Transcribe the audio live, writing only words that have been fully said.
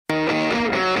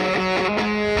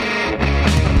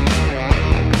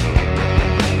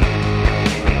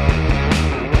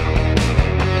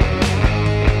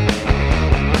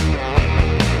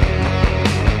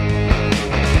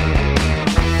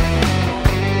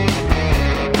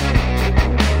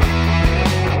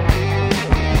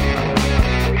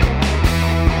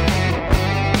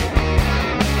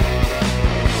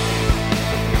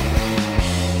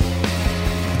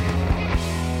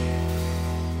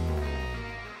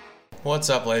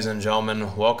What's up, ladies and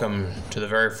gentlemen? Welcome to the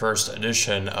very first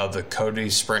edition of the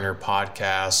Cody Springer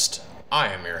podcast. I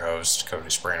am your host, Cody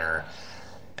Springer,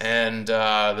 and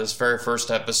this very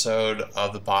first episode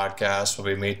of the podcast will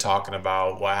be me talking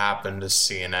about what happened to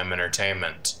C&M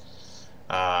Entertainment.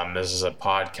 This is a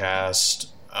podcast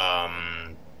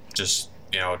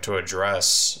to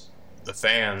address the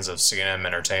fans of C&M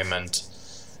Entertainment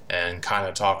and kind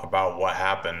of talk about what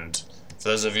happened. For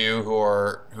those of you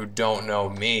who don't know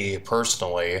me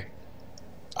personally,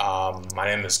 my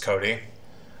name is Cody.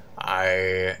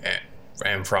 I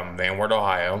am from Vanward,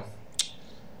 Ohio.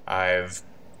 I've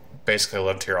basically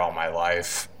lived here all my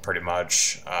life, pretty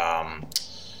much. I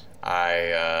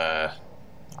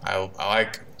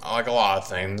like a lot of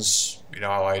things. You know,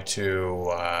 I like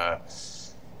to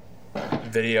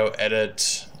video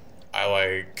edit. I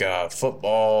like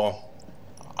football.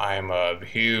 I'm a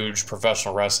huge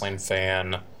professional wrestling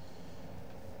fan,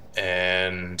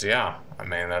 and yeah, I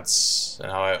mean that's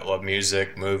how I love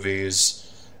music,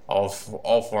 movies, all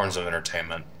forms of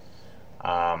entertainment.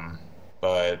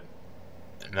 But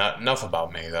not enough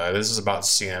about me though. This is about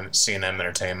C&M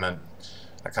Entertainment.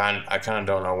 I kind of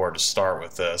don't know where to start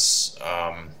with this,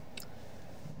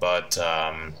 but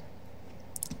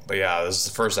yeah, this is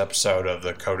the first episode of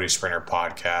the Cody Springer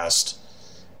podcast,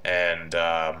 and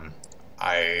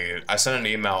I sent an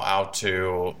email out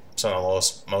to some of the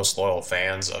most loyal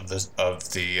fans of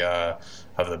the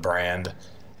brand,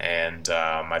 and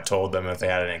I told them if they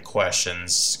had any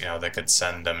questions, they could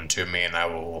send them to me, and I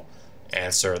will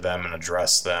answer them and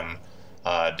address them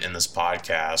in this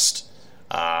podcast.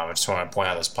 I just want to point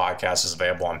out this podcast is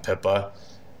available on Pippa,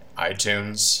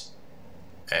 iTunes,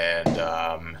 and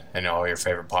all your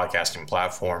favorite podcasting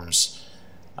platforms.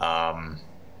 I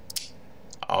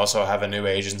also have a new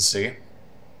agency,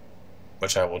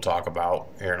 which I will talk about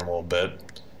here in a little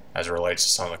bit as it relates to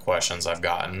some of the questions I've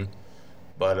gotten.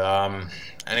 But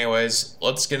anyways,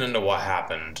 let's get into what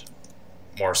happened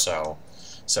more so.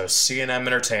 So C&M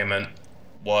Entertainment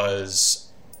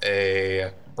was a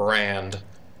brand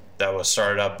that was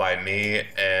started up by me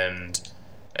and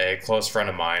a close friend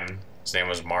of mine. His name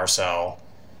was Marcel.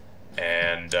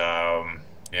 And,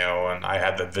 and I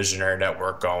had the Visionary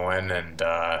Network going, and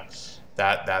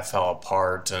that fell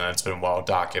apart, and it's been well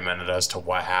documented as to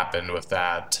what happened with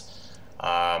that.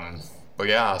 But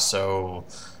yeah, so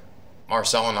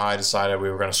Marcel and I decided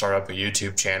we were going to start up a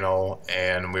YouTube channel,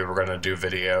 and we were going to do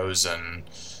videos, and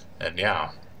yeah.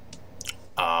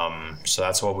 So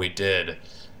that's what we did,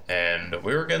 and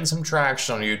we were getting some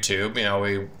traction on YouTube.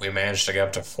 We managed to get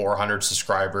up to 400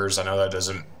 subscribers. I know that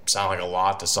doesn't sound like a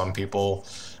lot to some people,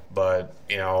 but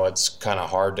it's kind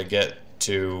of hard to get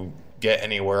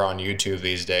anywhere on YouTube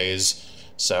these days.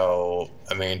 So,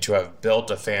 I mean, to have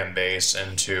built a fan base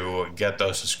and to get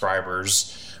those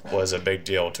subscribers was a big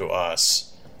deal to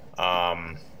us.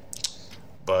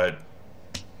 But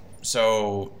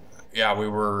so yeah, we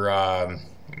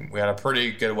had a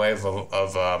pretty good wave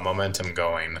of momentum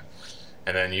going,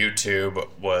 and then YouTube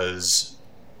was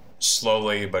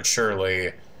slowly but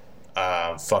surely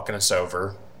fucking us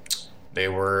over. They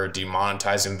were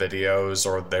demonetizing videos,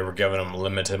 or they were giving them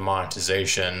limited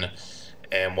monetization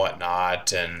and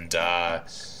whatnot, and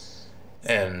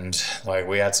like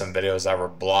we had some videos that were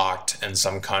blocked in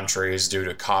some countries due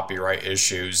to copyright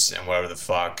issues and whatever the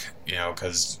fuck,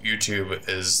 because YouTube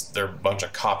they're a bunch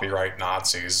of copyright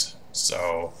Nazis.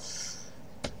 So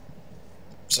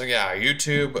yeah,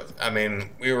 YouTube, I mean,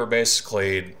 we were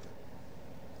basically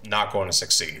not going to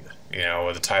succeed,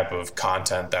 with the type of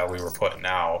content that we were putting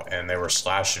out, and they were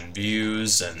slashing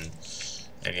views, and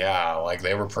yeah, like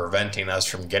they were preventing us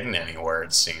from getting anywhere,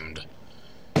 it seemed.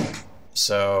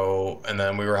 So, and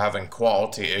then we were having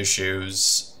quality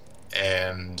issues,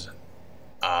 and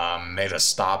made us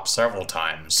stop several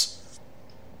times.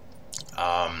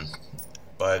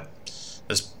 But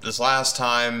this last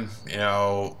time,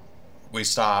 we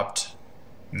stopped,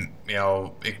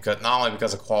 because not only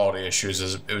because of quality issues,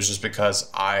 it was just because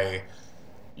I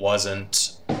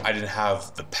didn't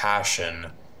have the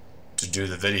passion to do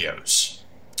the videos.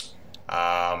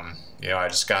 I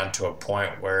just got to a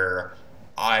point where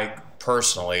I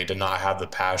personally did not have the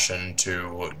passion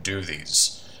to do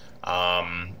these.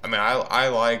 I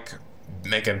like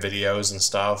making videos and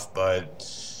stuff, but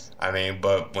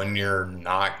when you're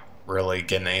not really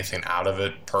getting anything out of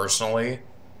it personally,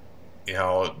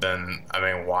 then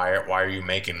why are you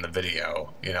making the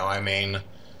video?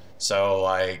 So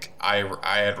like I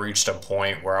had reached a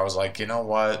point where I was like,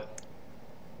 what?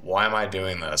 Why am I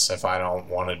doing this if I don't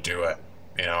want to do it?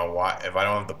 Why, if I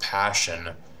don't have the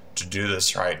passion to do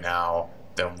this right now,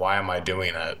 then why am I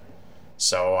doing it?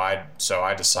 So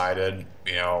I decided,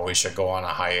 we should go on a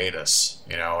hiatus,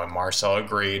 and Marcel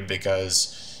agreed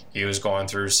because he was going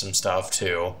through some stuff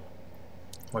too,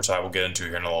 which I will get into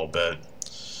here in a little bit.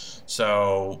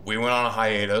 So we went on a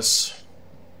hiatus,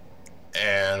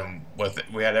 and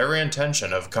we had every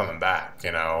intention of coming back.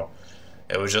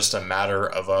 It was just a matter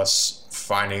of us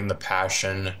finding the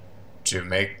passion to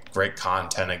make great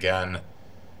content again.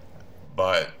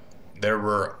 But there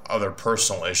were other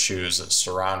personal issues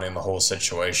surrounding the whole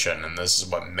situation, and this is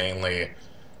what mainly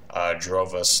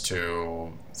drove us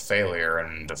to failure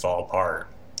and to fall apart.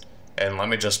 And let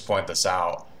me just point this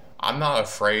out. I'm not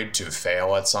afraid to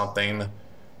fail at something,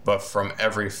 but from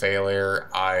every failure,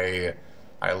 I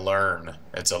learn.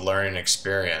 It's a learning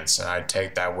experience, and I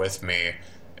take that with me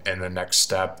in the next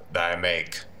step that I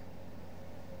make.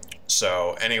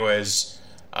 So anyways,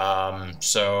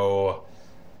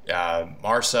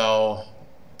 Marcel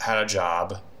had a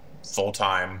job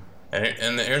full-time.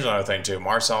 And here's another thing too.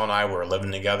 Marcel and I were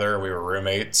living together. We were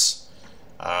roommates.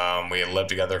 We had lived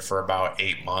together for about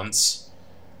 8 months.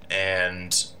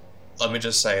 And let me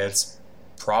just say, it's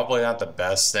probably not the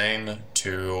best thing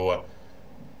to,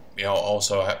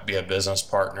 also be a business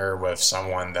partner with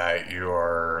someone that you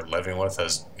are living with,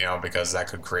 as because that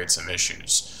could create some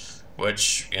issues,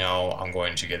 which, I'm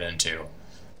going to get into.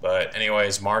 But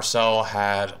anyways, Marcel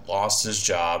had lost his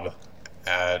job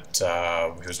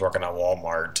he was working at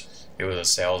Walmart. He was a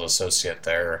sales associate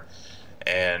there,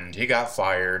 and he got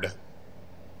fired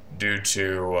due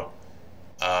to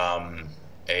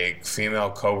a female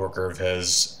coworker of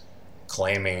his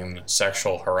claiming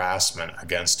sexual harassment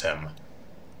against him.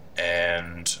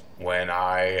 And when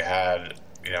I had,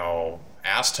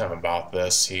 asked him about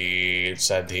this, he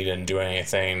said he didn't do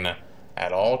anything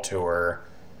at all to her.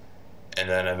 And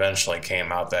then eventually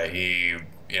came out that he,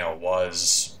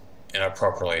 was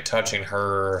inappropriately touching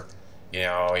her.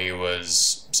 He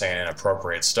was saying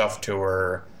inappropriate stuff to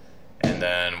her. And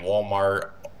then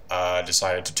Walmart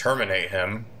decided to terminate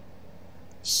him.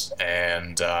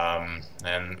 And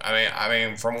I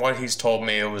mean, from what he's told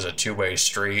me, it was a two-way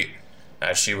street.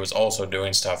 That she was also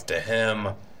doing stuff to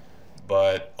him,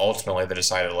 but ultimately they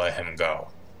decided to let him go.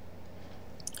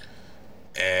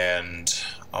 And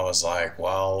I was like,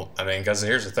 well, because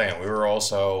here's the thing, we were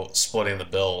also splitting the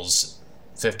bills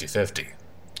 50-50.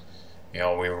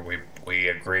 We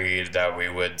agreed that we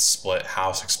would split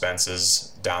house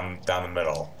expenses down the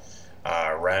middle,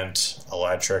 rent,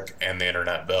 electric, and the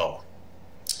internet bill.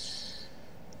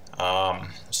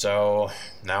 So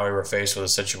now we were faced with a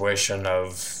situation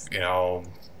of,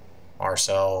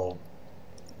 Marcel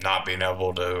not being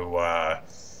able to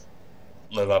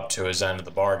live up to his end of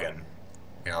the bargain,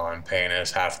 and paying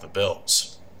us half the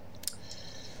bills.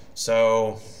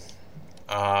 So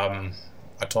I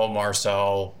told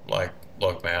Marcel,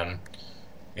 look, man,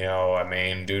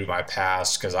 due to my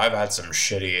past, because I've had some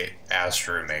shitty ass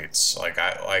roommates.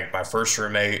 My first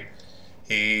roommate,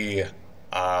 he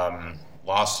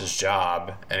lost his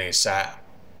job, and he sat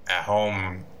at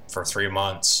home for 3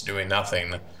 months doing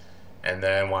nothing. And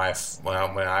then when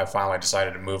I finally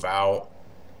decided to move out,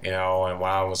 and when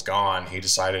I was gone, he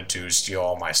decided to steal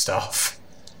all my stuff.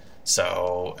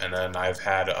 So, and then I've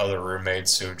had other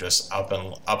roommates who just up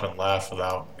and left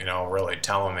without, really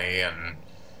telling me and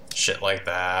shit like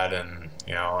that. And,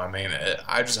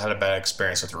 I just had a bad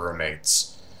experience with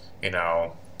roommates, and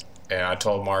I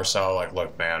told Marcel,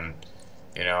 look, man,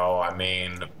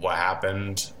 what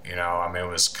happened, it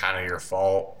was kind of your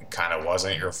fault, kind of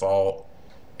wasn't your fault.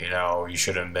 You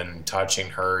shouldn't have been touching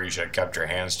her. You should have kept your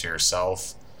hands to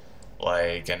yourself.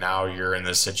 And now you're in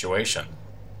this situation.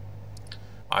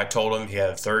 I told him he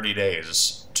had 30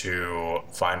 days to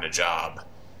find a job.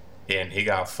 And he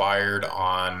got fired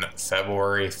on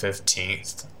February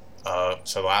 15th.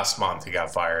 So last month he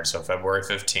got fired. So February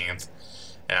 15th.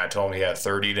 And I told him he had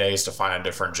 30 days to find a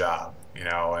different job.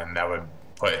 And that would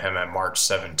put him at March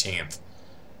 17th,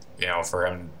 for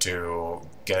him to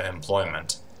get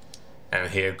employment. And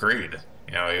he agreed.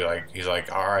 He's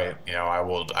like, all right, I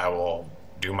will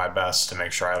do my best to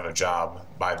make sure I have a job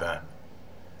by then.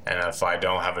 And if I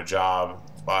don't have a job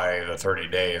by the 30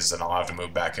 days, then I'll have to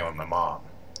move back in with my mom.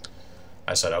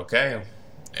 I said, okay.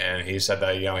 And he said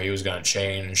that, he was going to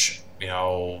change,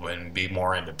 and be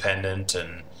more independent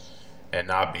and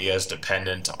not be as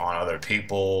dependent on other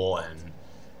people. And,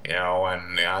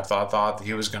 I thought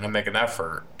he was going to make an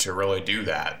effort to really do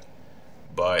that.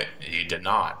 But he did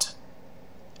not.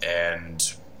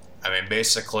 And,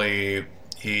 basically,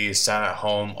 he sat at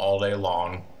home all day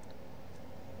long,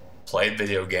 played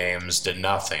video games, did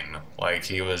nothing.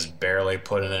 He was barely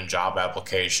putting in job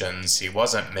applications. He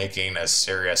wasn't making a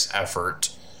serious effort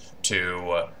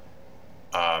to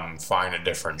find a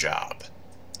different job.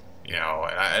 You know,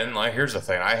 and like, here's the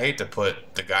thing. I hate to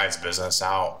put the guy's business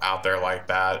out there like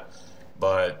that,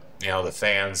 but, you know, the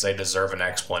fans, they deserve an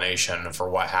explanation for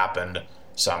what happened,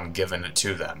 so I'm giving it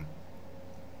to them.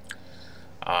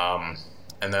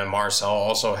 And then Marcel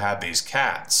also had these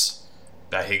cats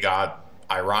that he got,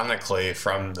 ironically,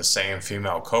 from the same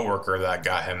female coworker that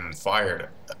got him fired,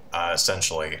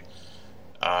 essentially.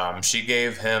 She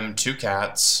gave him 2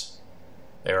 cats.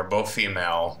 They were both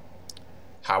female.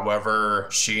 However,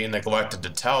 she neglected to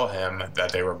tell him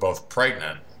that they were both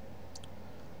pregnant.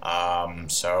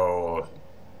 The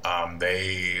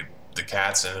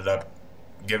cats ended up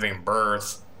giving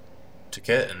birth to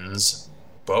kittens.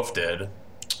 Both did.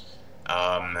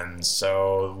 And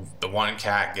so the one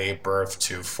cat gave birth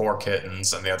to 4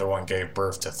 kittens, and the other one gave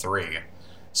birth to 3.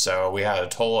 So we had a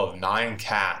total of 9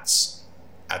 cats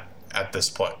at this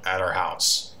point at our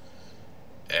house.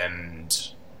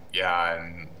 And yeah,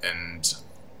 and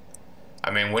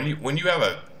I mean, when you have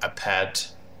a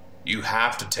pet, you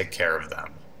have to take care of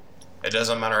them. It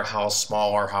doesn't matter how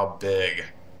small or how big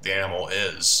the animal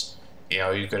is. You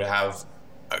know, you could have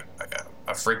a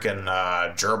freaking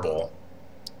gerbil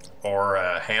or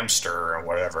a hamster or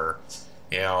whatever.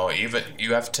 You know, even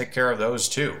you have to take care of those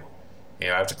too. You know,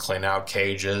 you have to clean out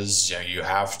cages. You know, you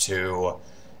have to,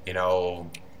 you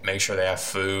know, make sure they have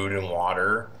food and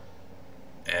water.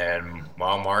 And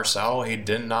well, Marcel, he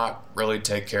did not really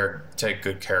take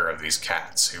good care of these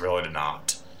cats. He really did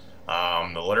not.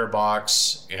 The litter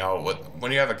box, you know,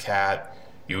 when you have a cat,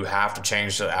 you have to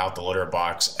change out the litter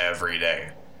box every day.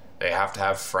 They have to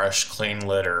have fresh, clean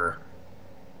litter,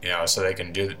 you know, so they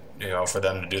can do, you know, for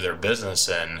them to do their business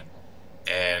in.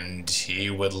 And he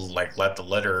would like let the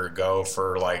litter go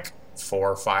for like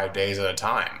 4 or 5 days at a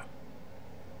time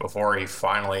before he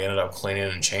finally ended up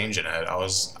cleaning and changing it.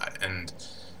 And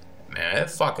man,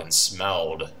 it fucking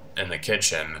smelled in the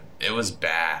kitchen. It was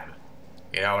bad.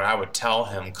 You know, and I would tell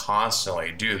him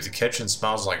constantly, dude, the kitchen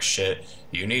smells like shit.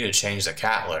 You need to change the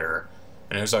cat litter.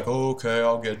 And he was like, oh, okay,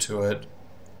 I'll get to it.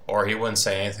 Or he wouldn't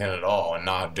say anything at all and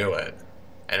not do it.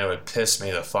 And it would piss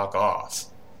me the fuck off.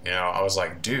 You know, I was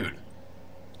like, dude,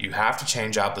 you have to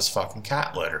change out this fucking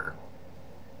cat litter.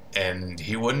 And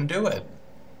he wouldn't do it.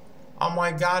 I'm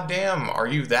like, goddamn, are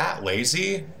you that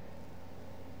lazy?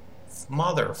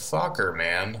 Motherfucker,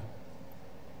 man.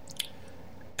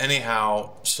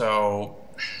 Anyhow, so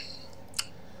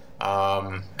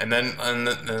and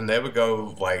then they would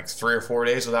go like 3 or 4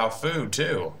 days without food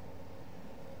too.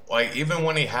 Like, even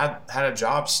when he had a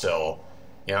job still,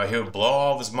 you know, he would blow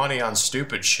all of his money on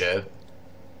stupid shit,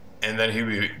 and then he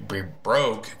would be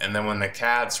broke. And then when the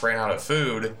cats ran out of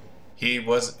food, he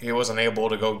wasn't able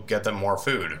to go get them more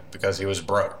food because he was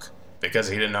broke, because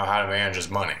he didn't know how to manage his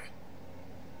money.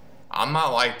 I'm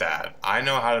not like that. I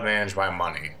know how to manage my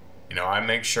money. You know, I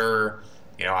make sure,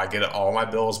 you know, I get all my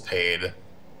bills paid,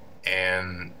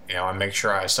 and, you know, I make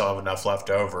sure I still have enough left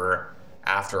over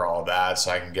after all that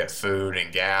so I can get food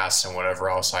and gas and whatever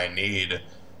else I need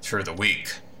through the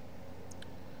week.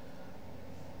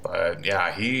 But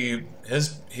yeah, he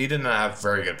didn't have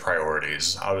very good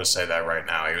priorities. I'll just say that right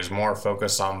now. He was more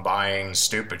focused on buying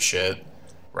stupid shit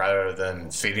rather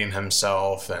than feeding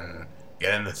himself and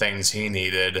getting the things he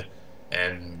needed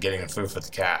and getting food for the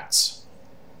cats.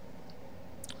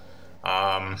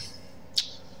 I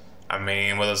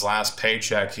mean, with his last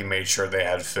paycheck, he made sure they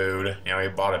had food. You know, he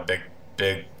bought a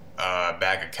big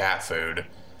bag of cat food.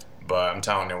 But I'm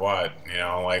telling you what, you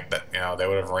know, like that, you know, they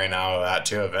would have ran out of that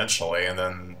too eventually, and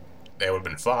then they would have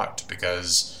been fucked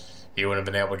because he wouldn't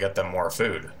have been able to get them more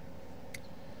food.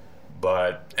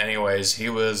 But anyways, he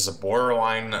was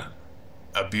borderline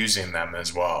abusing them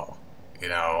as well, you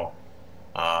know.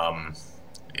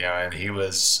 And he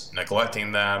was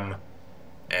neglecting them.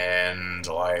 And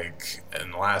like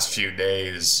in the last few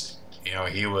days, you know,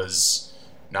 he was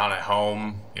not at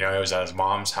home. You know, he was at his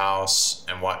mom's house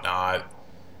and whatnot.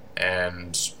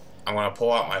 And I'm going to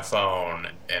pull out my phone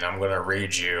and I'm going to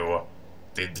read you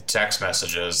the text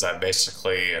messages that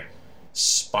basically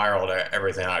spiraled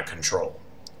everything out of control.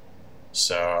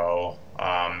 So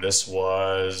this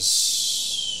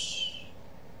was,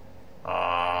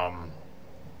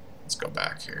 let's go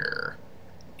back here.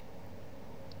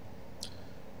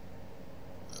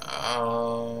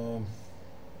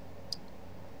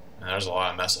 There's a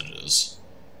lot of messages.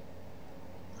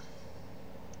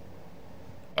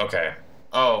 Okay.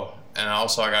 Oh, and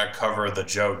also I gotta cover the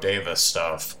Joe Davis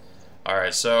stuff.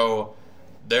 Alright, so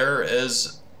there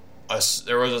was a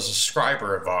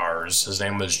subscriber of ours. His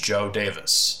name was Joe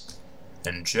Davis.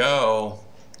 And Joe,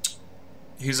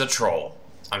 he's a troll.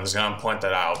 I'm just gonna point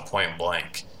that out, point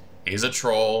blank. He's a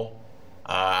troll.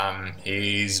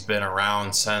 He's been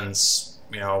around since,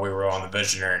 we were on the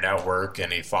Visionary Network,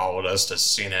 and he followed us to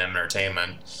C&M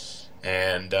Entertainment,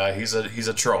 and he's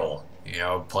a troll,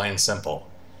 plain simple.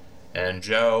 And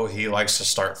Joe, he likes to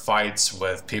start fights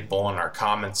with people in our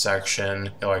comment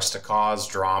section. He likes to cause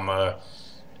drama,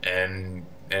 and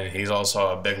he's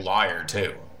also a big liar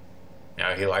too.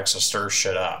 He likes to stir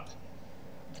shit up.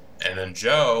 And then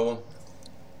Joe,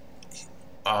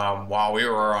 while we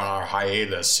were on our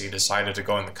hiatus, he decided to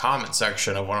go in the comment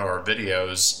section of one of our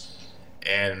videos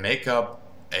and make up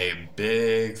a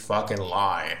big fucking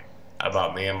lie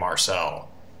about me and Marcel,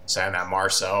 saying that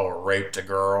Marcel raped a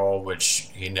girl, which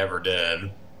he never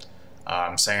did.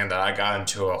 Saying that I got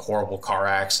into a horrible car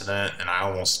accident and I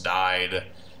almost died,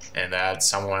 and that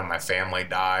someone in my family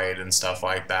died and stuff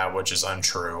like that, which is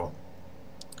untrue.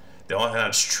 The only thing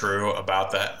that's true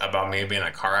about me being in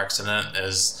a car accident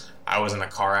is I was in a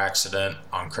car accident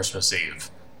on Christmas Eve.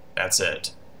 That's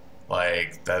it.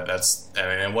 Like,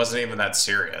 it wasn't even that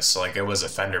serious. Like, it was a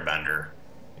fender bender.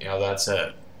 That's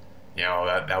it.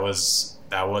 That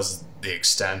was the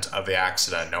extent of the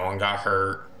accident. No one got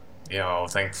hurt,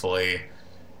 thankfully.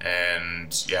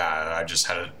 And yeah,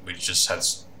 we just had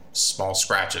small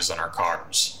scratches on our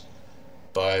cars.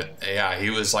 But yeah, he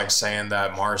was like saying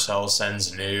that Marcel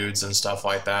sends nudes and stuff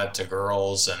like that to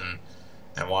girls and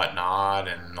whatnot,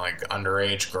 and like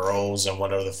underage girls and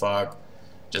whatever the fuck.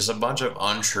 Just a bunch of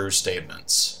untrue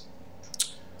statements.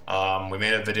 We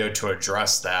made a video to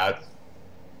address that,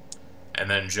 and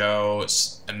then Joe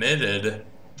admitted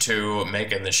to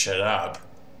making this shit up,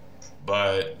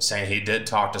 but saying he did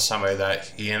talk to somebody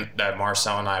that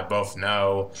Marcel and I both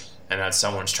know, and that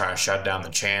someone's trying to shut down the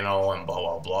channel and blah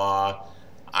blah blah.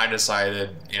 I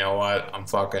decided, you know what, I'm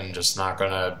fucking just not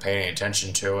gonna pay any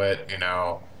attention to it, and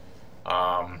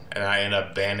I ended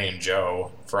up banning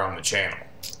Joe from the channel.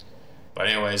 But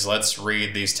anyways, let's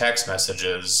read these text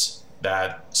messages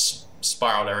that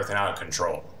spiraled everything out of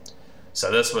control. So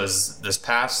this was this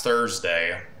past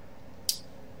Thursday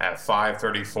at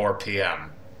 5:34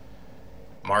 p.m.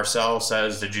 Marcel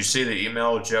says, "Did you see the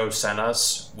email Joe sent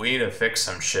us? We need to fix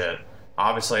some shit.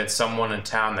 Obviously, it's someone in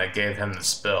town that gave him the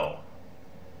spill."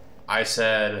 I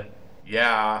said,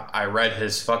 "Yeah, I read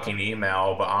his fucking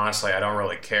email, but honestly, I don't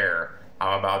really care.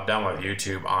 I'm about done with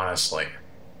YouTube, honestly."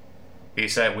 He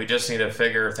said, "We just need to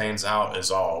figure things out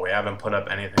is all. We haven't put up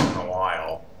anything in a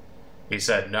while." He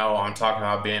said, "No, I'm talking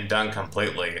about being done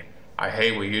completely. I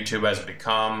hate what YouTube has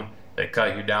become. They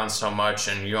cut you down so much,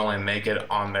 and you only make it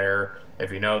on there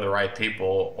if you know the right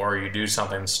people, or you do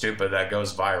something stupid that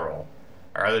goes viral.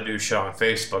 I'd rather do shit on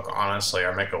Facebook, honestly,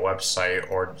 or make a website,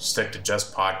 or stick to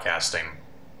just podcasting."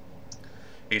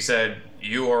 He said,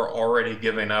 "You are already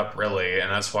giving up, really, and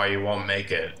that's why you won't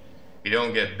make it. You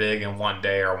don't get big in one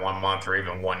day or 1 month or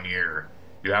even 1 year.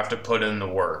 You have to put in the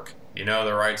work. You know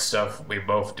the right stuff, we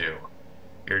both do.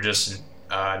 You're just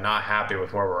not happy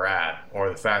with where we're at, or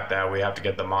the fact that we have to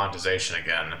get the monetization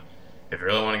again. If you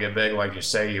really want to get big like you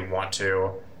say you want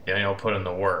to, you'll put in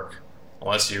the work.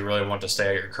 Unless you really want to stay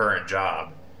at your current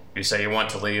job. You say you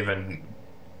want to leave and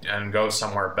go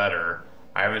somewhere better.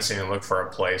 I haven't seen you look for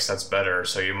a place that's better,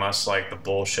 so you must like the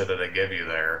bullshit that they give you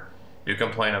there. You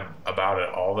complain about it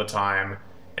all the time.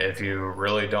 If you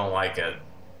really don't like it,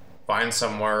 find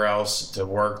somewhere else to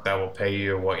work that will pay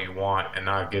you what you want and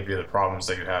not give you the problems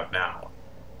that you have now."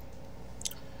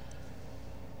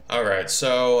 Alright,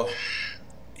 so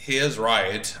he is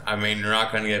right. I mean, you're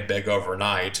not going to get big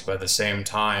overnight, but at the same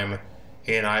time,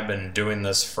 he and I have been doing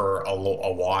this for a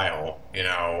while.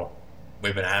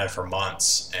 We've been at it for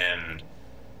months, and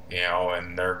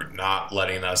and they're not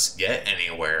letting us get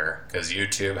anywhere because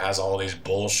YouTube has all these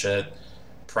bullshit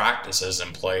practices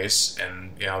in place,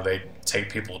 and they take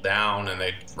people down and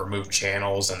they remove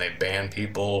channels and they ban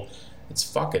people. It's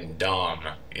fucking dumb.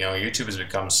 YouTube has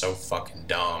become so fucking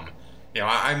dumb.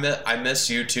 I miss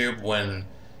YouTube when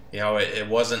it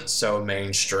wasn't so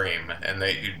mainstream and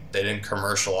they didn't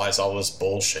commercialize all this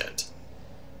bullshit.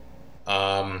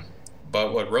 But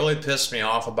what really pissed me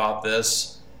off about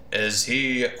this is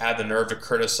he had the nerve to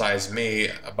criticize me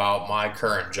about my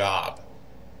current job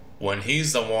when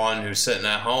he's the one who's sitting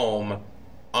at home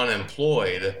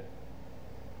unemployed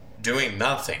doing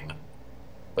nothing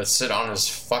but sit on his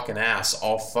fucking ass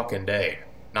all fucking day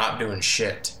not doing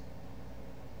shit.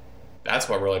 That's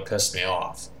what really pissed me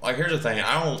off. Like, here's the thing,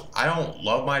 I don't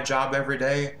love my job every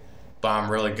day, but I'm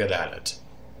really good at it,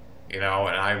 and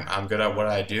I'm good at what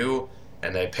I do,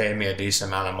 and they pay me a decent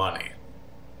amount of money.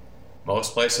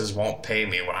 Most places won't pay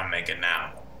me what I'm making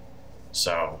now.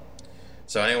 So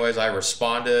anyways, I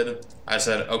responded. I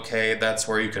said, "Okay, that's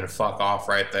where you can fuck off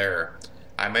right there.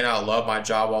 I may not love my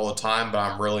job all the time, but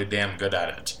I'm really damn good at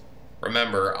it.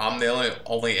 Remember, I'm the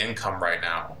only income right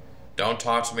now. Don't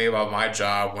talk to me about my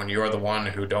job when you're the one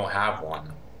who don't have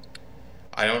one.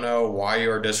 I don't know why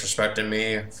you're disrespecting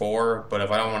me for, but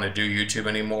if I don't want to do YouTube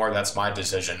anymore, that's my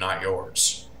decision, not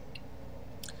yours.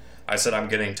 I said, I'm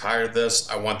getting tired of this.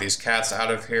 I want these cats out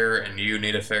of here, and you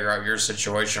need to figure out your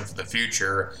situation for the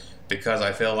future, because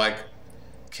I feel like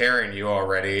carrying you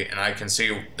already, and I can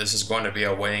see this is going to be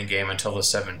a waiting game until the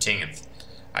 17th.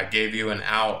 I gave you an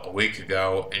out a week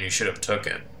ago, and you should have took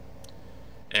it.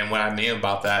 And what I mean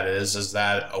about that is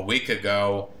that a week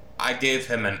ago, I gave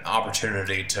him an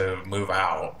opportunity to move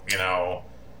out,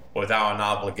 without an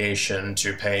obligation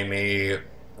to pay me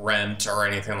rent or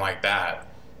anything like that,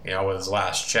 with his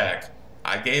last check.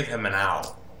 I gave him an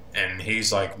out, and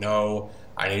he's like, no,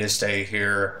 I need to stay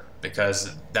here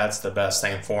because that's the best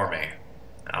thing for me.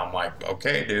 And I'm like,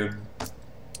 okay, dude.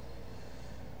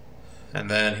 And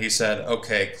then he said,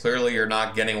 okay, clearly you're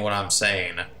not getting what I'm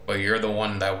saying, but you're the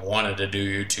one that wanted to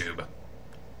do YouTube.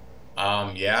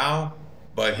 Yeah,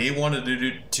 but he wanted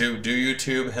to do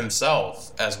YouTube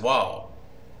himself as well.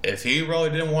 If he really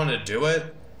didn't want to do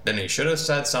it, then he should have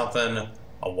said something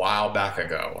a while back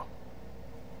ago.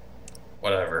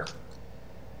 Whatever.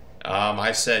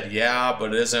 I said, yeah,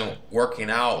 but it isn't working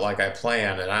out like I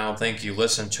planned, and I don't think you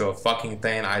listen to a fucking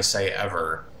thing I say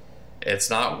ever.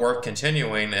 It's not worth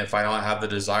continuing if I don't have the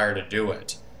desire to do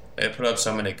it. They put up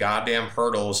so many goddamn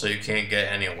hurdles so you can't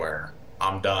get anywhere.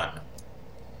 I'm done.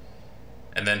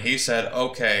 And then he said,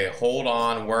 okay, hold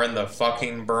on, where in the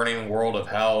fucking burning world of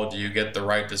hell do you get the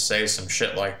right to say some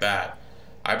shit like that?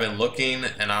 I've been looking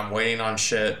and I'm waiting on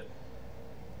shit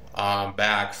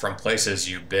back from places,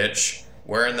 you bitch.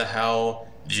 Where in the hell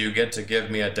do you get to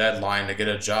give me a deadline to get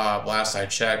a job? Last I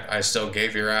checked, I still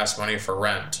gave your ass money for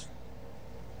rent.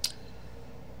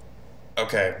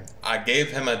 Okay, I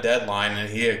gave him a deadline and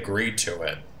he agreed to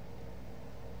it.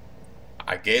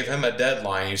 I gave him a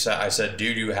deadline. I said,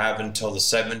 dude, you have until the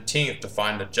 17th to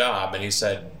find a job. And he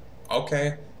said,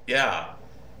 okay, yeah.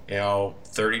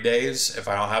 30 days. If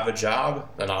I don't have a job,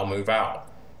 then I'll move out.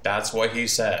 That's what he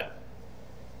said.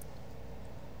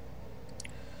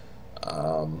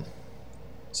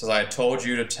 Says, I told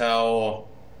you to tell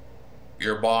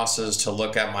your bosses to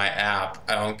look at my app.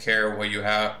 I don't care what you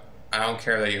have. I don't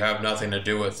care that you have nothing to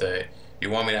do with it. You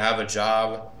want me to have a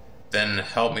job? Then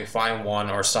help me find one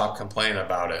or stop complaining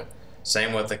about it.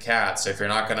 Same with the cats. If you're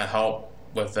not going to help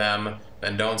with them,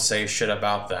 then don't say shit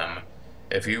about them.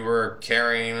 If you were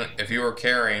carrying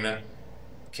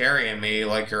me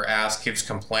like your ass keeps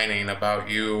complaining about,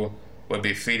 you would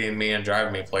be feeding me and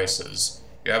driving me places.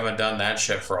 You haven't done that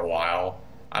shit for a while.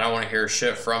 I don't want to hear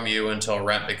shit from you until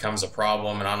rent becomes a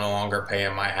problem and I'm no longer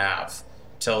paying my half.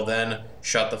 Till then,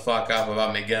 shut the fuck up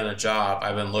about me getting a job.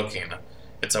 I've been looking.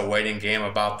 It's a waiting game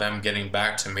about them getting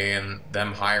back to me and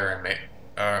them hiring me.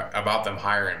 About them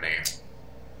hiring me.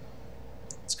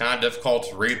 It's kind of difficult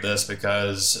to read this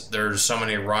because there's so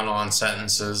many run-on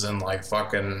sentences and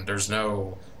there's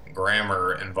no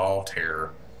grammar involved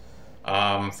here.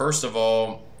 First of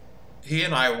all, he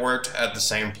and I worked at the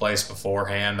same place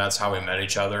beforehand. That's how we met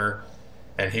each other.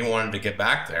 And he wanted to get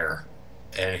back there.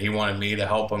 And he wanted me to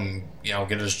help him,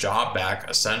 get his job back,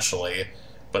 essentially.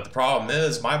 But the problem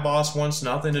is, my boss wants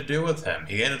nothing to do with him.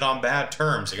 He ended on bad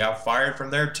terms. He got fired from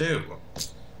there, too.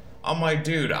 I'm like,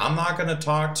 dude, I'm not going to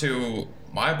talk to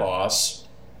my boss,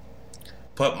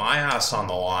 put my ass on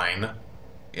the line,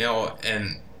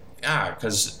 and, yeah,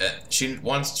 because she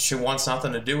wants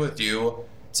nothing to do with you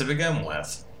to begin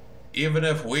with. Even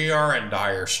if we are in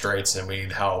dire straits and we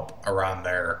need help around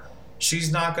there,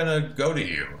 she's not going to go to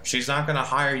you. She's not going to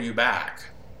hire you back.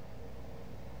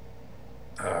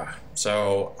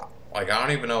 So, I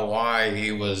don't even know why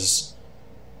he was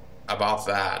about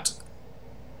that.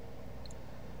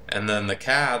 And then the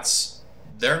cats,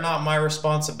 they're not my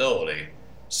responsibility.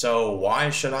 So why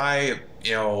should I,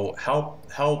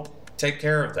 help take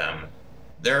care of them?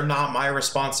 They're not my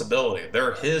responsibility.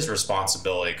 They're his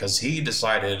responsibility because he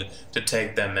decided to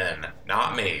take them in,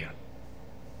 not me.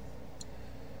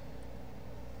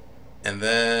 And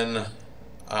then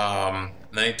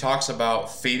he talks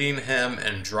about feeding him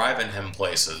and driving him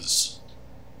places.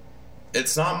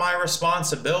 It's not my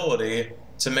responsibility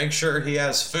to make sure he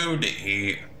has food to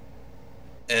eat.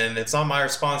 And it's not my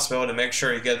responsibility to make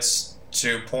sure he gets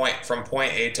from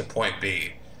point A to point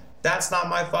B. That's not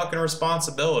my fucking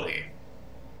responsibility.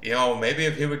 Maybe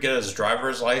if he would get his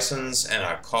driver's license and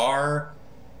a car,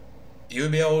 he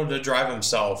would be able to drive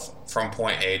himself from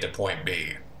point A to point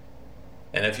B.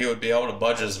 And if he would be able to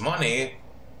budget his money,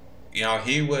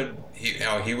 he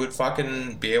would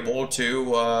fucking be able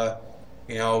to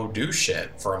do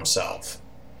shit for himself.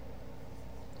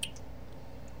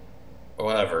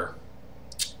 Whatever.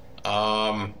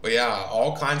 But yeah,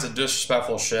 all kinds of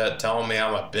disrespectful shit, telling me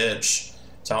I'm a bitch,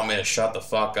 telling me to shut the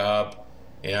fuck up.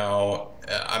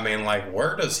 I mean, like,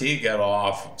 where does he get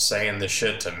off saying this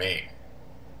shit to me?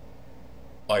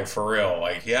 Like, for real.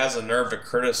 Like, he has the nerve to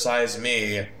criticize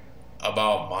me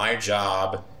about my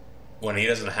job when he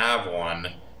doesn't have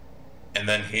one, and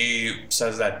then he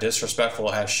says that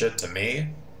disrespectful ass shit to me?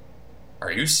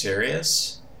 Are you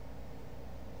serious?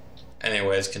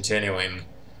 Anyways, continuing.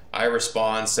 I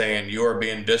respond saying, you are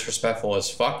being disrespectful as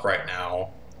fuck right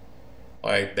now.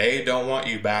 Like, they don't want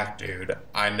you back, dude.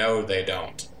 I know they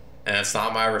don't. And it's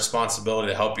not my responsibility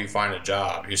to help you find a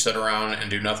job. You sit around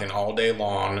and do nothing all day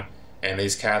long, and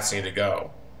these cats need to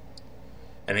go.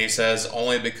 And he says,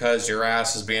 only because your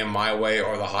ass is being my way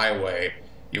or the highway.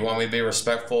 You want me to be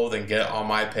respectful, then get on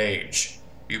my page.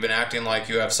 You've been acting like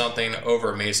you have something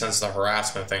over me since the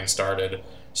harassment thing started.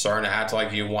 Starting to act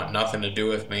like you want nothing to do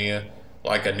with me,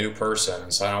 like a new person,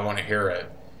 so I don't want to hear it.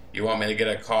 You want me to get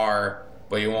a car,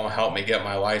 but you won't help me get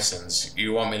my license.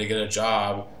 You want me to get a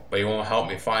job, but you won't help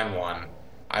me find one.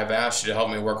 I've asked you to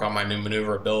help me work on my new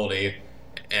maneuverability,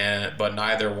 but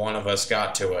neither one of us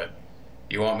got to it.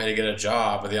 You want me to get a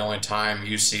job, but the only time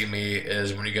you see me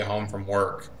is when you get home from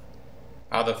work.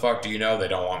 How the fuck do you know they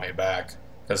don't want me back?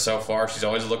 Because so far she's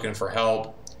always looking for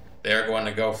help. They are going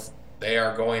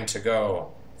to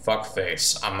go.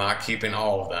 Fuckface. I'm not keeping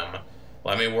all of them.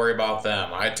 Let me worry about them.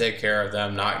 I take care of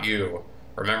them, not you.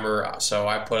 Remember, so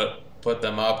I put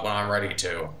them up when I'm ready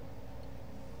to.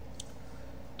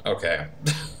 Okay.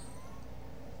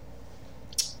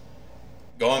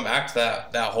 Going back to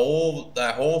that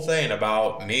whole thing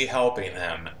about me helping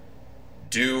him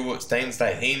do things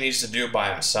that he needs to do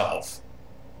by himself.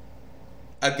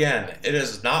 Again, it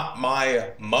is not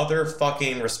my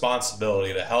motherfucking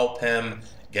responsibility to help him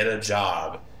get a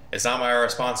job. It's not my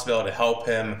responsibility to help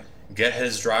him get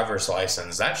his driver's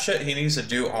license. That shit he needs to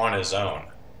do on his own.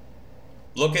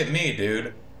 Look at me,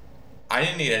 dude. I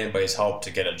didn't need anybody's help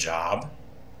to get a job.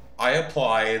 I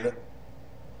applied.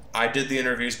 I did the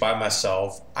interviews by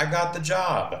myself. I got the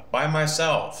job by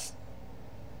myself.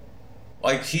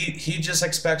 Like, he just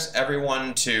expects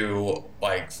everyone to,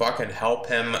 like, fucking help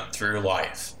him through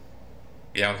life.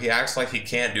 He acts like he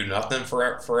can't do nothing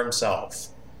for himself.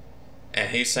 And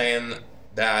he's saying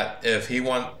that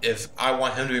if I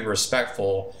want him to be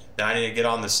respectful, then I need to get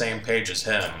on the same page as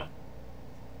him.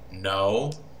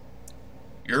 No.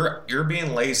 You're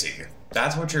being lazy.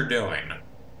 That's what you're doing.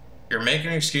 You're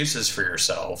making excuses for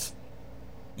yourself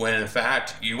when in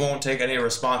fact you won't take any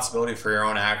responsibility for your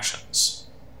own actions.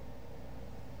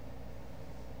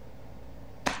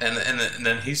 And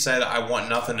then he said, I want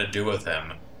nothing to do with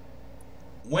him.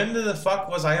 When the fuck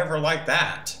was I ever like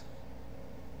that?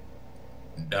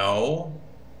 No.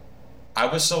 I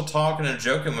was still talking and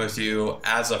joking with you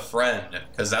as a friend,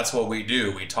 because that's what we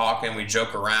do. We talk and we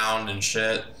joke around and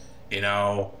shit.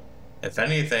 If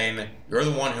anything, you're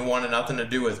the one who wanted nothing to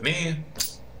do with me.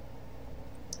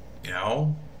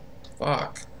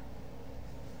 Fuck.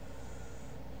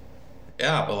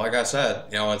 Yeah, but like I said,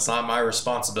 it's not my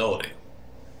responsibility.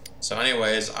 So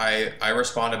anyways, I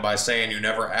responded by saying, you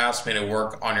never asked me to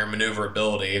work on your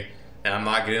maneuverability, and I'm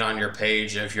not getting on your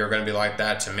page if you're going to be like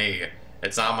that to me.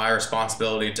 It's not my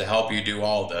responsibility to help you do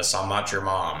all this. I'm not your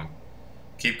mom.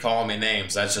 Keep calling me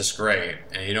names. That's just great.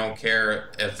 And you don't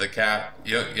care if the cat,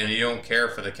 you don't care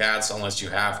for the cats unless you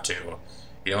have to.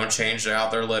 You don't change out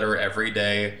their litter every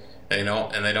day. They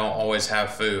don't always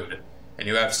have food. And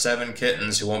you have 7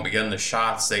 kittens who won't be getting the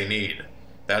shots they need.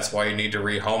 That's why you need to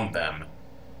rehome them.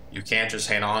 You can't just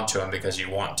hang on to them because you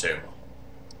want to.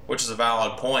 Which is a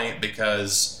valid point,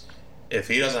 because if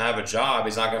he doesn't have a job,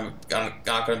 he's not going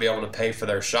to be able to pay for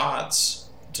their shots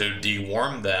to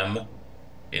deworm them,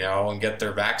 and get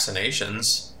their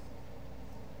vaccinations.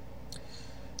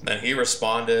 And then he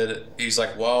responded, he's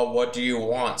like, well, what do you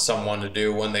want someone to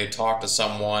do when they talk to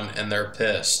someone and they're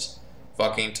pissed?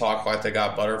 Fucking talk like they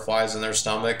got butterflies in their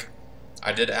stomach?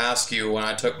 I did ask you when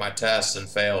I took my test and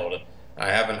failed. I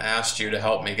haven't asked you to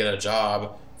help me get a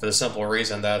job for the simple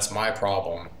reason that it's my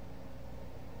problem.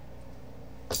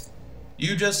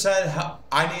 You just said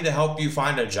I need to help you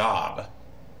find a job.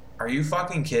 Are you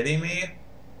fucking kidding me?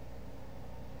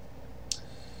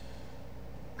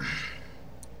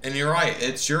 And you're right,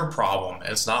 it's your problem.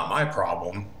 It's not my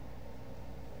problem.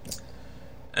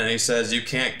 And he says, you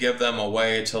can't give them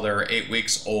away till they're 8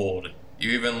 weeks old.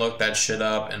 You even looked that shit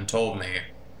up and told me.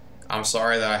 I'm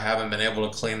sorry that I haven't been able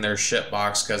to clean their shit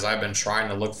box because I've been trying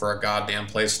to look for a goddamn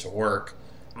place to work.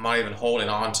 I'm not even holding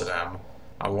on to them.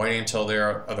 I'm waiting until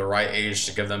they're of the right age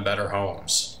to give them better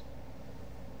homes.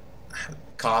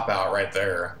 Cop out right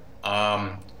there.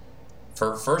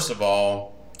 For first of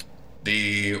all,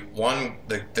 the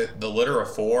litter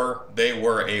of 4, they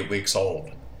were 8 weeks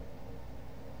old.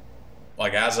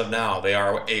 Like, as of now, they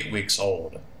are 8 weeks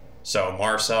old. So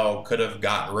Marcel could have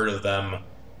gotten rid of them,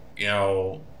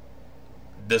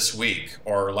 this week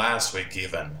or last week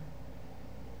even.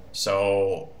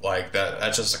 So, like,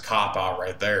 that's just a cop-out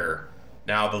right there.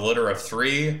 Now, the litter of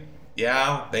 3,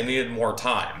 yeah, they needed more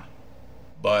time.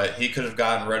 But he could have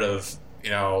gotten rid of,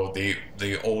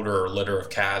 the older litter of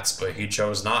cats, but he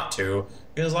chose not to.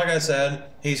 Because, like I said,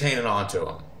 he's hanging on to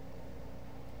them.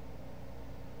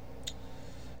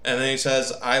 And then he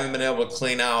says, I haven't been able to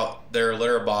clean out their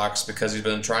litter box because he's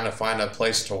been trying to find a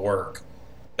place to work.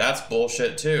 That's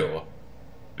bullshit too.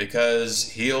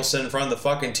 Because he'll sit in front of the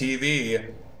fucking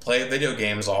TV, play video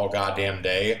games all goddamn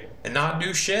day, and not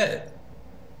do shit.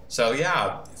 So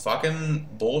yeah, fucking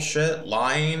bullshit,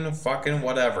 lying, fucking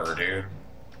whatever, dude.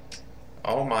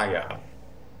 Oh my god.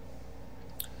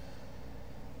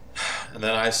 And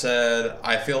then I said,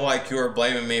 I feel like you are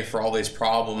blaming me for all these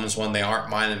problems when they aren't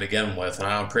mine to begin with, and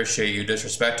I don't appreciate you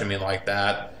disrespecting me like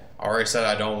that. I already said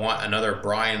I don't want another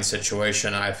Brian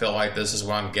situation, and I feel like this is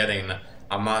what I'm getting.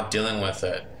 I'm not dealing with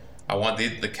it. I want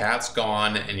the cats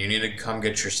gone, and you need to come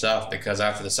get your stuff, because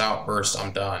after this outburst,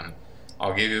 I'm done.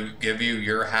 I'll give you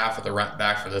your half of the rent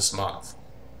back for this month.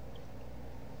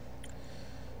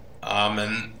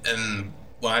 And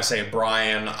when I say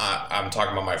Brian, I'm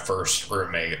talking about my first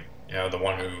roommate. The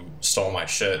one who stole my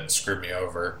shit and screwed me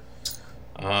over.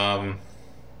 And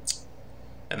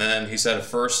then he said,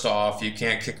 first off, you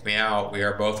can't kick me out. We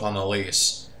are both on the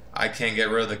lease. I can't get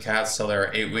rid of the cats till they're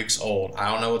 8 weeks old.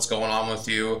 I don't know what's going on with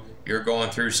you. You're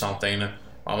going through something.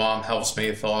 My mom helps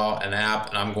me fill out an app,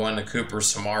 and I'm going to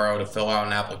Cooper's tomorrow to fill out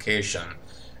an application.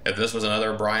 If this was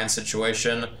another Brian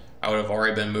situation, I would have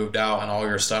already been moved out and all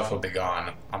your stuff would be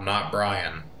gone. I'm not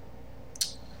Brian.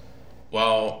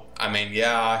 Well, I mean,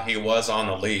 yeah, he was on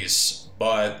the lease,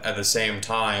 but at the same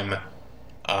time,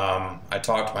 I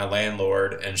talked to my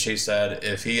landlord, and she said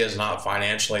if he is not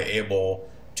financially able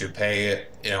to pay,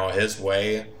 his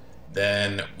way,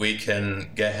 then we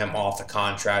can get him off the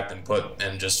contract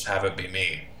and just have it be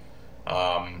me.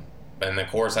 And of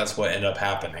course, that's what ended up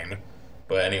happening.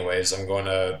 But anyways, I'm going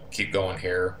to keep going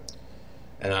here.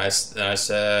 And I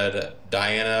said,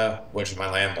 Diana, which is my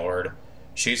landlord,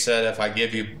 she said if I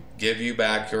give you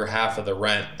back your half of the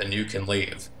rent, then you can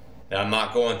leave. And I'm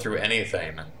not going through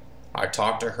anything. I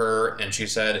talked to her, and she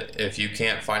said if you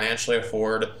can't financially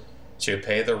afford to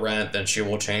pay the rent, then she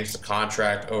will change the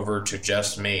contract over to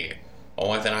just me.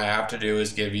 Only thing I have to do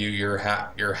is give you your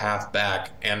half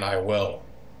back, and I will.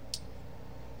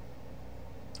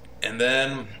 And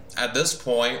then at this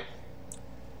point,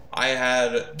 I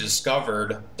had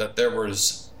discovered that there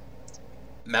was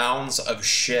mounds of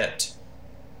shit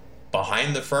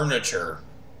behind the furniture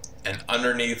and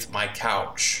underneath my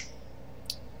couch.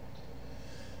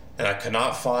 And I could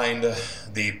not find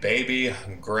the baby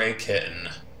gray kitten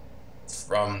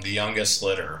from the youngest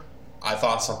litter. I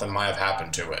thought something might have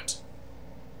happened to it.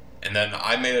 And then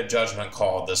I made a judgment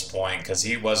call at this point because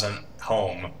he wasn't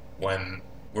home when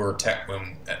we were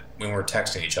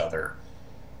texting each other.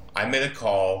 I made a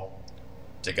call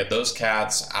to get those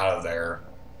cats out of there,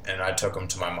 and I took them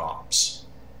to my mom's.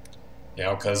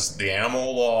 Because the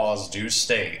animal laws do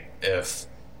state if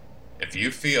you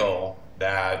feel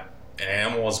that an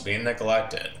animal is being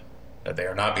neglected, that they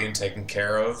are not being taken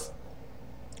care of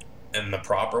in the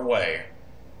proper way,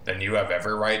 then you have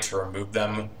every right to remove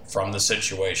them from the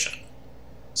situation.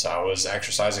 So I was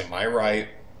exercising my right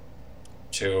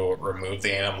to remove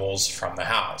the animals from the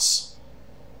house.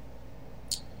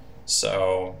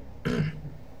 So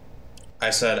I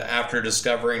said, after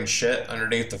discovering shit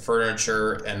underneath the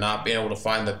furniture and not being able to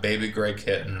find the baby gray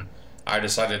kitten, I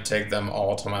decided to take them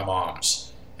all to my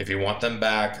mom's. If you want them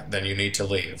back, then you need to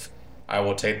leave. I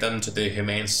will take them to the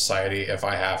Humane Society if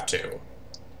I have to.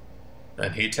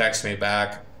 Then he texted me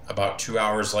back about 2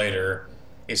 hours later.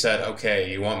 He said,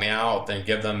 okay, you want me out? Then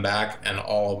give them back and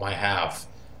all of my half.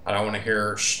 I don't want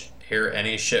to hear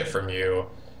any shit from you.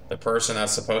 The person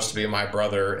that's supposed to be my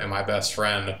brother and my best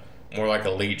friend, more like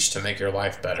a leech to make your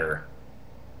life better.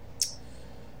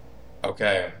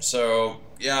 Okay, so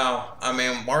yeah, I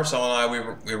mean, Marcel and I,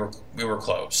 we were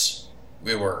close.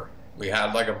 We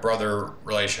had like a brother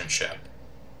relationship.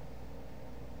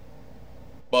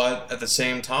 But at the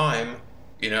same time,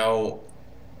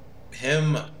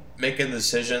 him making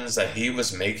decisions that he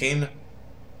was making,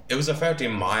 it was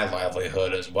affecting my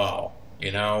livelihood as well.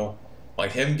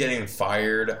 Like him getting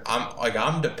fired,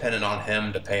 I'm dependent on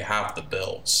him to pay half the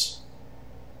bills.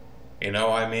 You know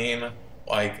what I mean?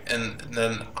 Like, and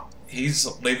then he's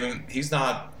leaving. He's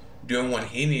not doing what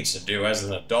he needs to do as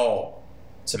an adult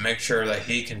to make sure that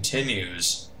he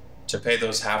continues to pay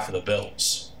those half of the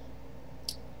bills.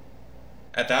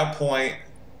 At that point,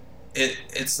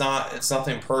 it's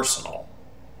nothing personal.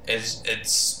 It's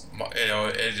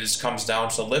it just comes down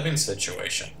to the living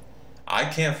situation. I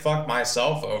can't fuck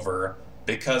myself over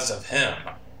because of him.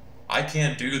 I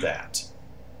can't do that.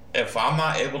 If I'm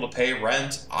not able to pay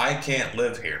rent, I can't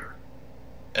live here.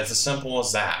 It's as simple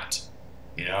as that.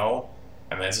 You know?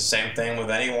 I mean, it's the same thing with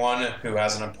anyone who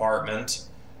has an apartment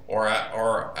or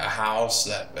a house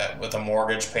that with a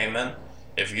mortgage payment.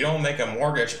 If you don't make a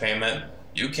mortgage payment,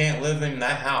 you can't live in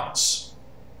that house.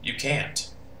 You can't.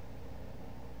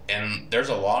 And there's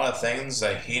a lot of things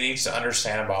that he needs to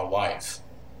understand about life.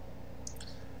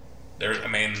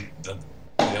 The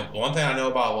one thing I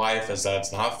know about life is that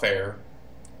it's not fair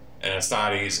and it's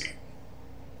not easy.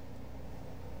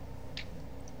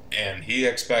 And he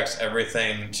expects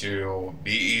everything to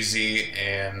be easy,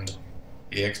 and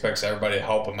he expects everybody to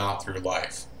help him out through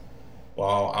life.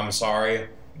 Well, I'm sorry,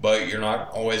 but you're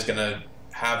not always going to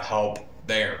have help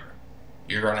there.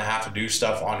 You're going to have to do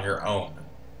stuff on your own.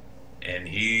 And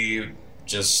he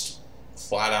just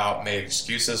flat out made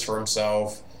excuses for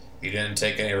himself. He didn't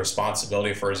take any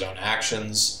responsibility for his own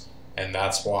actions, and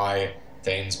that's why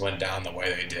things went down the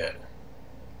way they did.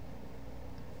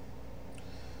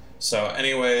 So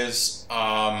anyways,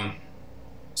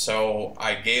 so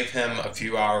I gave him a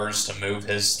few hours to move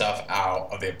his stuff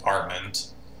out of the apartment.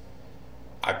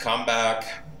 I come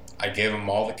back, I gave him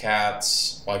all the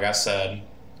cats, like I said,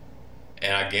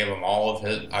 and I gave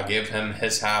him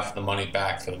his half of the money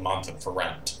back for the month for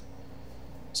rent.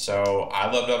 So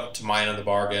I lived up to my end of the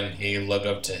bargain. He lived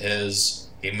up to his.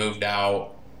 He moved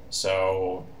out.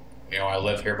 So, I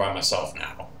live here by myself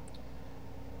now.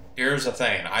 Here's the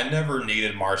thing. I never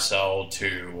needed Marcel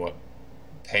to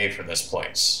pay for this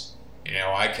place.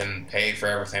 I can pay for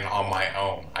everything on my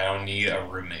own. I don't need a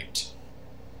roommate.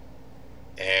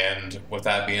 And with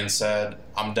that being said,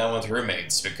 I'm done with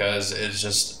roommates because it's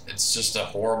just a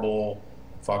horrible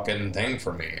fucking thing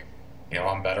for me.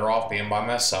 I'm better off being by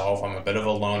myself. I'm a bit of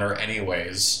a loner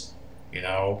anyways,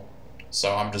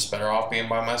 so I'm just better off being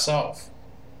by myself.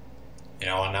 And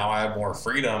now I have more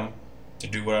freedom to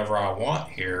do whatever I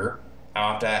want here. I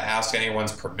don't have to ask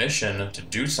anyone's permission to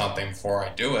do something before I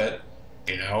do it,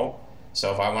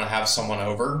 So if I want to have someone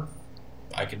over,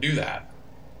 I can do that.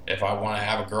 If I want to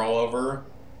have a girl over,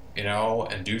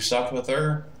 and do stuff with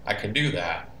her, I can do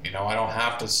that. I don't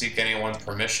have to seek anyone's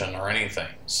permission or anything,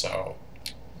 so...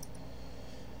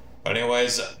 But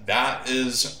anyways, that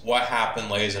is what happened,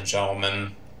 ladies and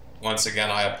gentlemen. Once again,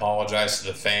 I apologize to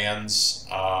the fans.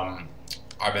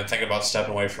 I've been thinking about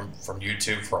stepping away from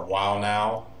YouTube for a while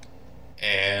now.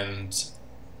 And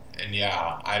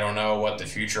yeah, I don't know what the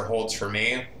future holds for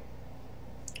me.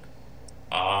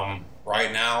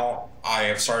 Right now, I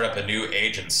have started up a new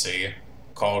agency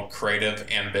called Creative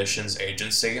Ambitions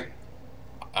Agency.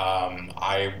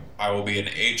 I will be an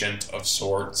agent of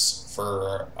sorts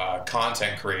for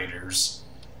content creators.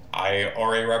 I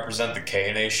already represent the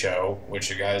K&A show, which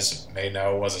you guys may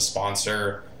know was a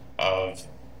sponsor of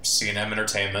C&M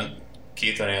Entertainment,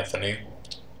 Keith and Anthony.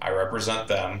 I represent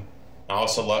them. I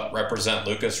also represent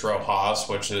Lucas Rojas,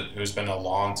 who's been a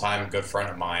long-time good friend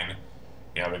of mine.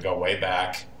 We go way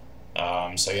back.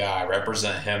 So yeah, I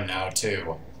represent him now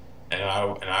too. And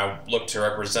I look to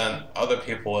represent other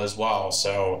people as well.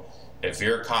 So if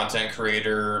you're a content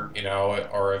creator,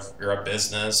 or if you're a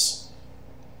business,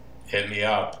 hit me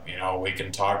up. We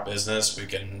can talk business. We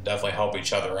can definitely help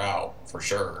each other out for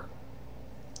sure.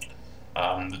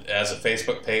 As a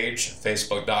Facebook page,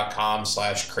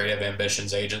 facebook.com/Creative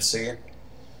Ambitions Agency.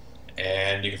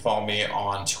 And you can follow me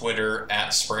on Twitter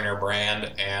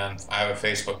 @SpringerBrand. And I have a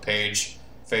Facebook page,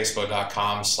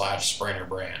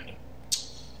 facebook.com/SpringerBrand.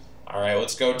 All right,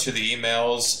 let's go to the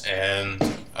emails, and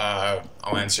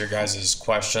I'll answer your guys'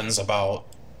 questions about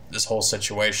this whole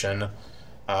situation.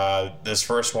 This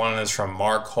first one is from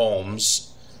Mark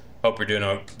Holmes. Hope you're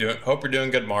doing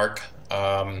good, Mark.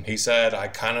 He said, "I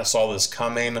kind of saw this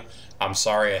coming. I'm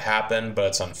sorry it happened, but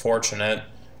it's unfortunate.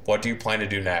 What do you plan to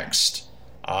do next?"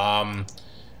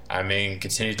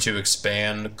 Continue to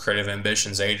expand Creative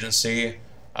Ambitions Agency.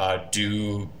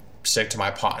 Do stick to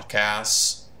my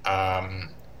podcasts.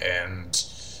 And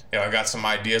I've got some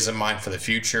ideas in mind for the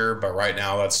future, but right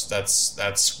now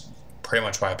that's pretty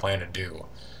much what I plan to do.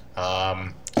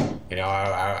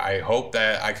 I hope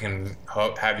that I can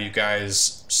have you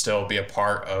guys still be a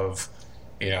part of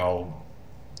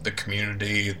the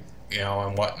community,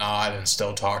 and whatnot, and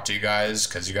still talk to you guys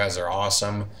because you guys are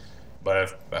awesome. But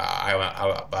if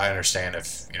I understand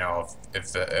if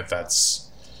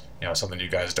that's something you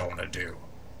guys don't want to do.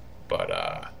 But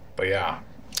yeah,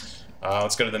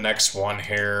 let's go to the next one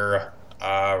here.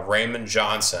 Raymond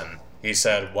Johnson. He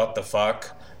said, "What the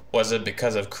fuck? Was it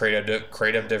because of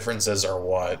creative differences or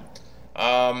what?"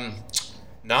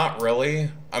 Not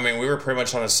really. I mean, we were pretty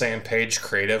much on the same page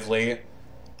creatively.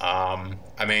 I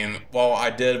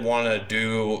did want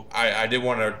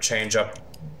to change up,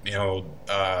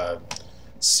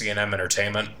 C&M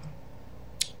Entertainment.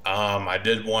 I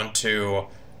did want to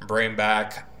bring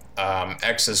back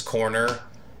X's Corner,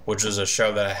 which was a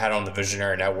show that I had on the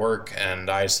Visionary Network, and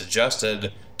I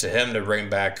suggested to him to bring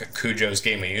back Cujo's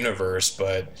Gaming Universe,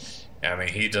 but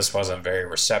he just wasn't very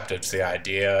receptive to the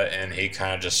idea, and he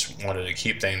kind of just wanted to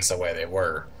keep things the way they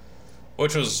were,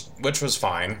 which was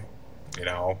fine,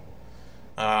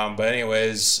 But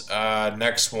anyways,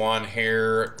 next one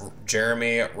here,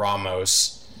 Jeremy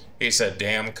Ramos. He said,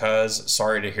 "Damn, cuz,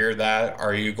 sorry to hear that.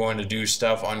 Are you going to do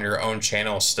stuff on your own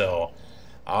channel still?"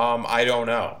 I don't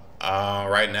know.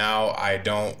 Right now, I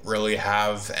don't really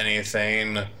have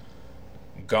anything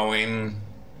going,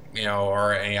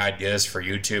 or any ideas for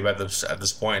YouTube at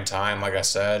this point in time. Like I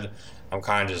said, I'm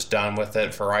kind of just done with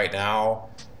it for right now.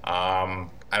 I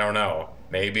don't know.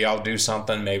 Maybe I'll do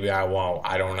something. Maybe I won't.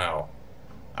 I don't know.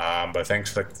 But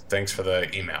thanks for the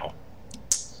email.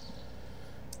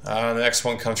 The next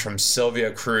one comes from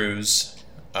Sylvia Cruz.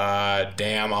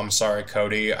 Damn, I'm sorry,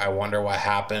 Cody. I wonder what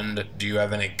happened. Do you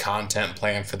have any content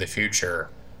planned for the future?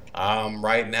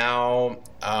 Right now,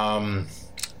 I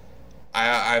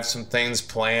have some things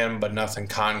planned, but nothing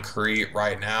concrete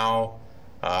right now.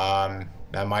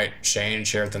 That might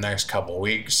change here the next couple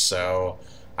weeks, so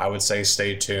I would say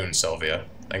stay tuned, Sylvia.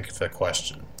 Thank you for the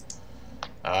question.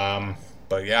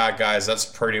 But yeah, guys, that's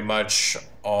pretty much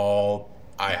all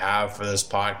I have for this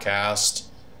podcast.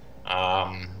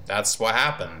 That's what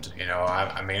happened.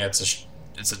 It's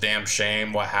a damn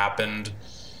shame what happened.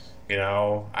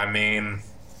 People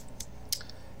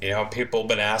have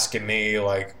been asking me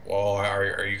like, well,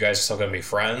 are you guys still gonna be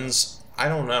friends? I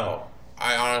don't know.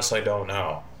 I honestly don't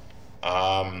know.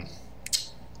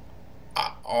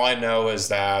 All I know is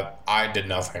that I did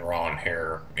nothing wrong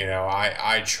here.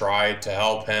 I tried to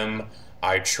help him.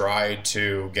 I tried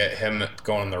to get him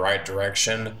going in the right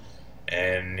direction,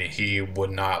 and he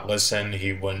would not listen.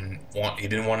 He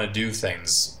didn't want to do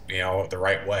things, the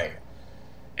right way.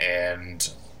 And,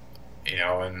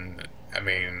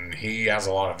 he has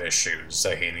a lot of issues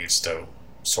that he needs to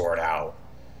sort out.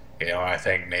 I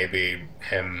think maybe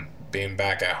him being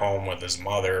back at home with his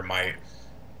mother might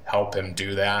help him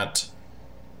do that.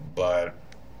 But,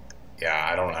 yeah,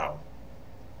 I don't know.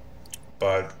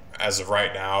 But as of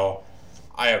right now,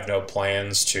 I have no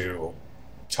plans to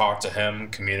talk to him,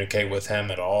 communicate with him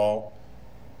at all,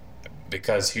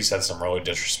 because he said some really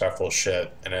disrespectful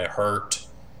shit, and it hurt,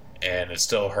 and it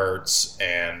still hurts,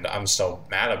 and I'm still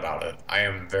mad about it. I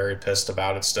am very pissed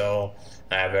about it still,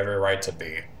 and I have every right to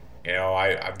be.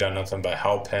 I've done nothing but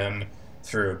help him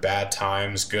through bad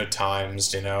times, good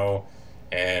times,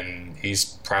 and he's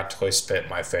practically spit in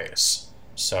my face.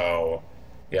 So,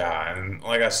 yeah, and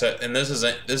like I said, and this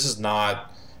is not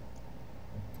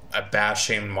a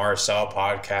bashing Marcel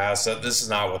podcast. This is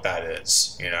not what that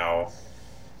is, me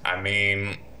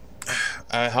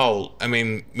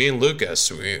and Lucas,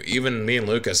 me and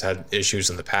Lucas had issues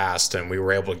in the past, and we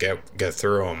were able to get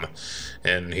through them,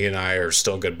 and he and I are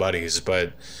still good buddies.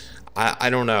 But I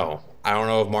don't know. I don't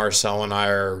know if Marcel and I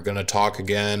are going to talk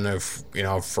again, if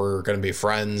we're going to be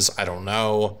friends. I don't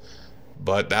know.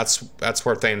 But that's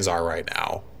where things are right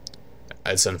now.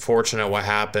 It's unfortunate what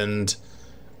happened.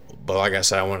 But like I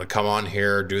said, I want to come on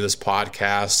here, do this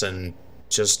podcast, and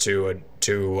just to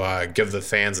give the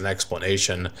fans an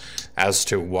explanation as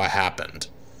to what happened.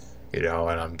 And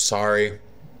I'm sorry.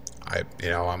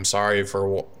 I'm sorry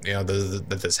for that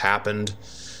this happened,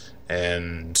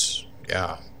 and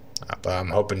yeah. But I'm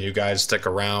hoping you guys stick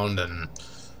around, and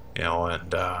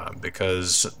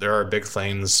because there are big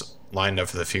things lined up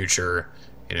for the future,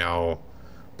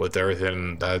 with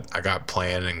everything that I got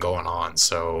planned and going on.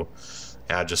 So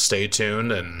yeah, just stay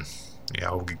tuned, and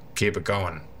keep it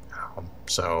going.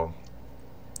 So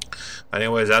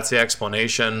anyways, that's the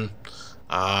explanation.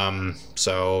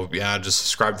 So yeah, just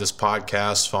subscribe to this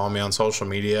podcast, follow me on social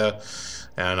media,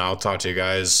 and I'll talk to you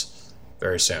guys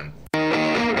very soon.